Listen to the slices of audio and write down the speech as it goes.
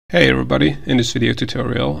Hey everybody, in this video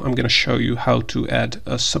tutorial I'm going to show you how to add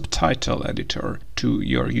a subtitle editor to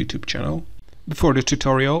your YouTube channel. Before the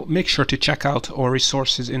tutorial, make sure to check out our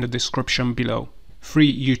resources in the description below.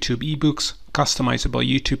 Free YouTube ebooks, customizable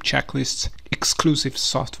YouTube checklists, exclusive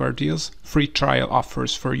software deals, free trial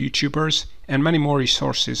offers for YouTubers, and many more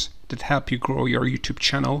resources that help you grow your YouTube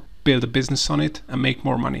channel, build a business on it, and make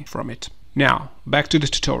more money from it. Now, back to the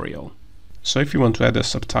tutorial. So if you want to add a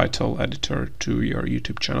subtitle editor to your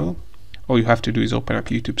YouTube channel, all you have to do is open up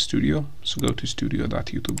YouTube Studio. So go to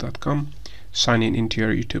studio.youtube.com, sign in into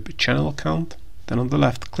your YouTube channel account, then on the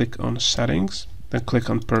left click on Settings, then click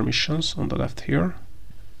on Permissions on the left here,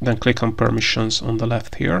 then click on Permissions on the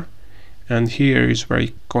left here, and here is where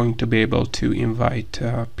you're going to be able to invite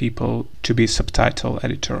people to be subtitle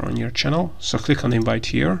editor on your channel. So click on Invite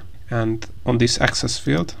here, and on this access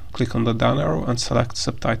field, click on the down arrow and select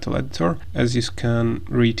Subtitle Editor. As you can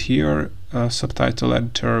read here, a subtitle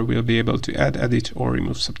editor will be able to add, edit, or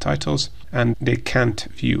remove subtitles, and they can't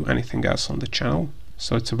view anything else on the channel.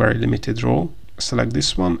 So it's a very limited role. Select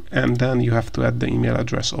this one, and then you have to add the email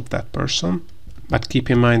address of that person. But keep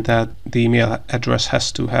in mind that the email address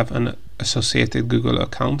has to have an associated Google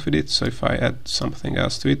account with it. So if I add something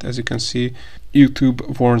else to it, as you can see,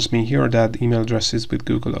 YouTube warns me here that email addresses with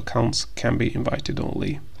Google accounts can be invited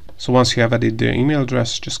only. So once you have added the email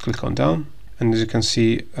address, just click on done. And as you can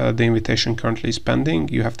see, the invitation currently is pending.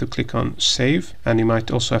 You have to click on save, and you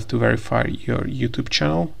might also have to verify your YouTube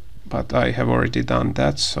channel, but I have already done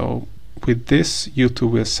that. So with this,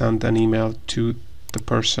 YouTube will send an email to the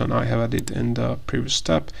person I have added in the previous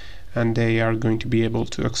step, and they are going to be able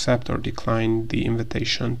to accept or decline the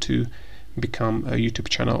invitation to become a YouTube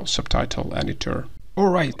channel subtitle editor.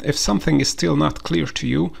 Alright, if something is still not clear to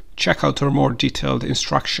you, check out our more detailed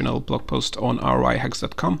instructional blog post on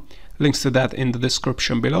𝐅𝐫𝐞𝐞. Links to that in the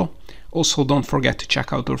description below. Also, don't forget to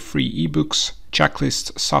check out our free ebooks,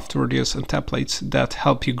 checklists, software deals, and templates that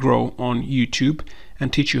help you grow on YouTube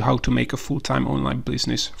and teach you how to make a full-time online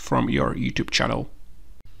business from your YouTube channel.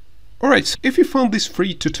 Alright, if you found this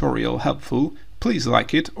free tutorial helpful, please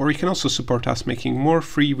like it, or you can also support us making more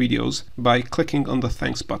free videos by clicking on the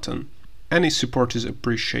thanks button. Any support is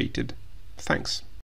appreciated. Thanks.